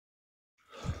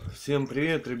Всем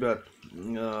привет, ребят!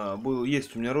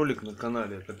 Есть у меня ролик на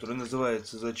канале, который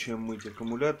называется «Зачем мыть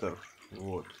аккумулятор?».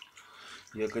 Вот.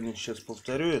 Я, конечно, сейчас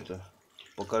повторю это,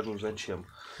 покажу зачем.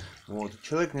 Вот.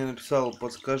 Человек мне написал: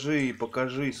 подскажи и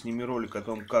покажи, сними ролик о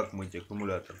том, как мыть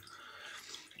аккумулятор.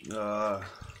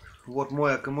 Вот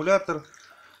мой аккумулятор.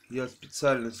 Я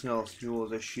специально снял с него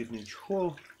защитный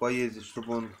чехол, поездить,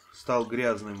 чтобы он стал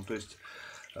грязным. То есть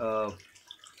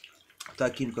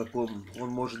таким, как он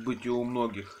может быть и у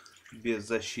многих, без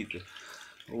защиты.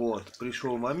 Вот,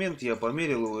 пришел момент, я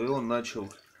померил его, и он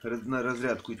начал на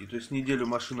разрядку идти. То есть неделю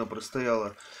машина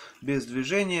простояла без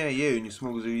движения, я ее не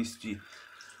смог завести.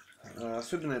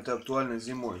 Особенно это актуально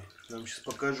зимой. Я вам сейчас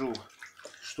покажу,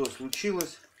 что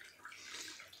случилось.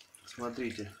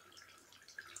 Смотрите.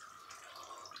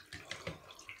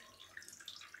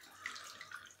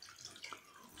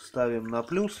 Ставим на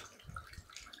плюс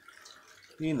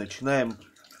и начинаем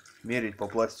мерить по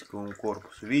пластиковому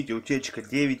корпусу. Видите, утечка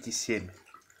 9,7.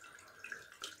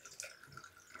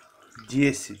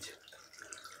 10.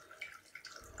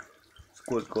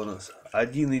 Сколько у нас?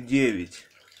 1,9.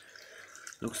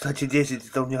 Ну, кстати, 10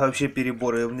 это у меня вообще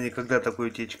перебор. У меня никогда такой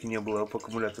утечки не было по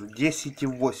аккумулятору.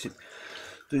 10,8.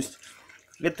 То есть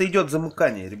это идет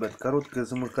замыкание, ребят. Короткое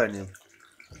замыкание.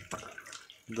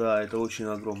 Да, это очень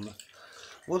огромно.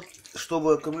 Вот,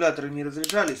 чтобы аккумуляторы не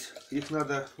разряжались, их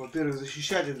надо, во-первых,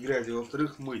 защищать от грязи,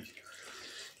 во-вторых, мыть.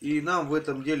 И нам в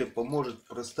этом деле поможет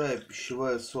простая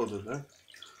пищевая сода, да?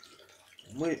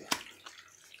 Мы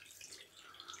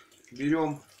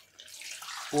берем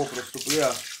попросту,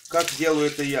 как делаю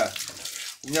это я.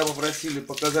 Меня попросили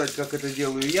показать, как это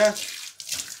делаю я.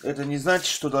 Это не значит,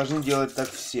 что должны делать так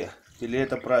все. Или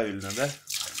это правильно, да?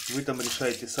 Вы там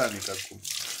решаете сами, как.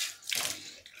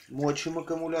 Мочим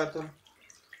аккумулятор.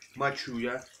 Мочу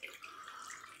я.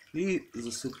 И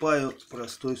засыпаю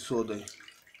простой содой.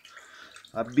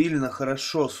 Обильно,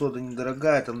 хорошо. Сода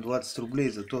недорогая, там 20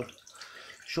 рублей, зато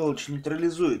щелочь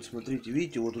нейтрализует. Смотрите,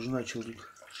 видите, вот уже начал тут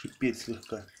шипеть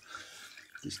слегка.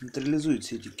 То есть нейтрализует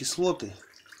все эти кислоты.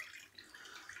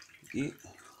 И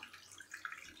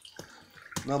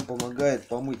нам помогает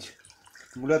помыть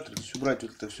аккумулятор, то есть убрать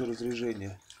вот это все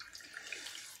разряжение.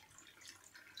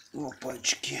 Ну,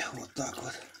 пальчики, вот так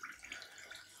вот.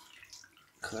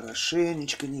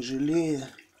 Хорошенечко, не жалея.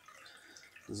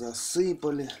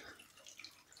 Засыпали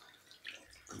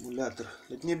аккумулятор.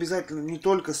 Это не обязательно, не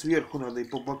только сверху надо, и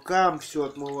по бокам все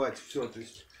отмывать. Все, то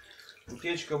есть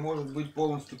утечка может быть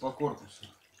полностью по корпусу.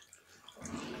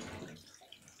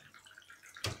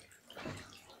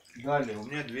 Далее у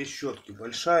меня две щетки,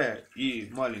 большая и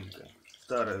маленькая,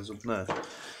 старая зубная.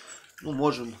 Ну,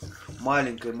 можем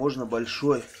маленькой, можно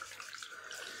большой.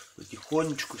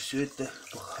 Потихонечку все это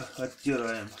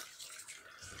оттираем,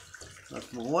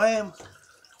 отмываем,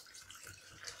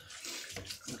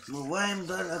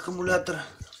 далее аккумулятор,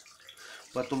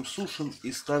 потом сушим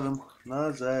и ставим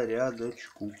на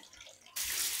зарядочку.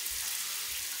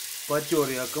 Потер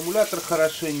я аккумулятор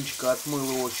хорошенечко, отмыл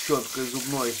его щеткой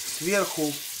зубной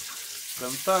сверху,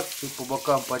 контакт, по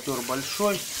бокам потер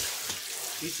большой.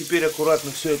 И теперь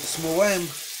аккуратно все это смываем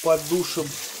под душем.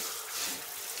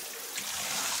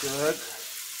 Так.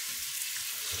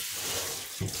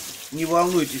 Не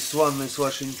волнуйтесь, с ванной с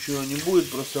вашей ничего не будет,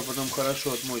 просто потом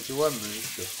хорошо отмойте ванную и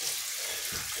все.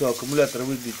 Все, аккумулятор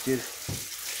выглядит теперь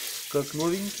как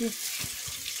новенький.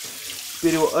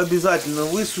 Теперь его обязательно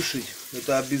высушить.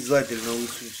 Это обязательно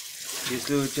высушить.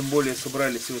 Если вы тем более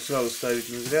собрались его сразу ставить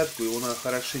на зарядку, его надо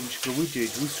хорошенечко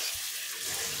вытереть, высушить.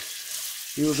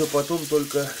 И уже потом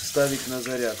только ставить на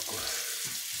зарядку.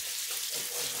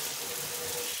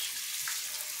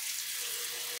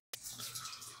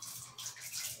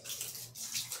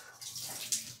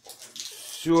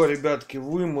 Все, ребятки,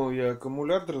 вымыл я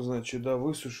аккумулятор, значит, да,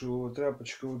 высушил его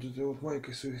тряпочкой, вот этой вот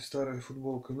майкой своей старой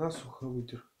футболкой насухо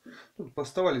вытер. Тут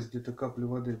поставались где-то капли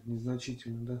воды,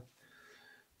 незначительно, да.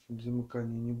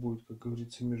 Замыкания не будет, как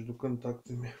говорится, между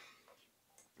контактами,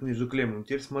 между клеммами.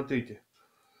 Теперь смотрите.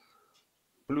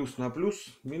 Плюс на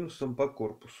плюс, минусом по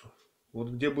корпусу. Вот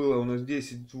где было у нас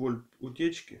 10 вольт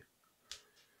утечки,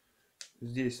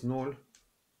 здесь 0,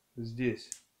 здесь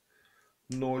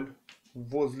 0.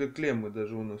 Возле клеммы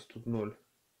даже у нас тут 0.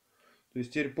 То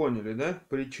есть теперь поняли, да?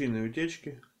 Причиной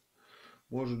утечки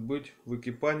может быть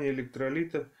выкипание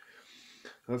электролита.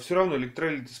 А все равно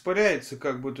электролит испаряется,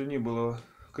 как бы то ни было.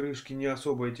 Крышки не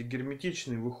особо эти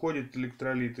герметичные. Выходит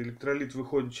электролит. Электролит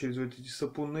выходит через вот эти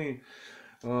сапуны.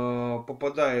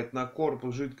 Попадает на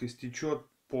корпус, жидкость течет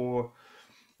по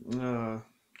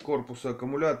корпусу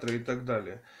аккумулятора и так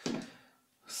далее.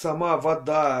 сама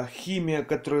вода, химия,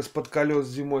 которая из-под колес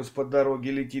зимой, из-под дороги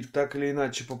летит, так или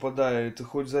иначе попадает,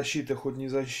 хоть защита, хоть не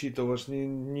защита, у вас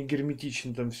не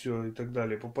герметично там все и так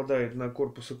далее, попадает на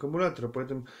корпус аккумулятора,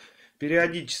 поэтому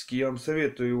периодически я вам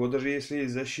советую его, даже если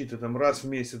есть защита, там раз в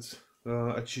месяц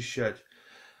очищать,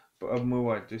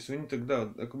 обмывать. То есть они тогда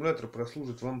аккумулятор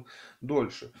прослужит вам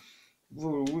дольше.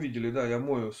 Вы увидели, да, я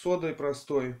мою содой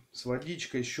простой, с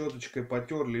водичкой, щеточкой,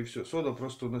 потерли и все. Сода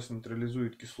просто у нас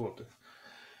нейтрализует кислоты.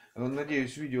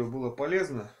 Надеюсь, видео было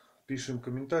полезно. Пишем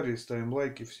комментарии, ставим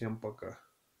лайки. Всем пока.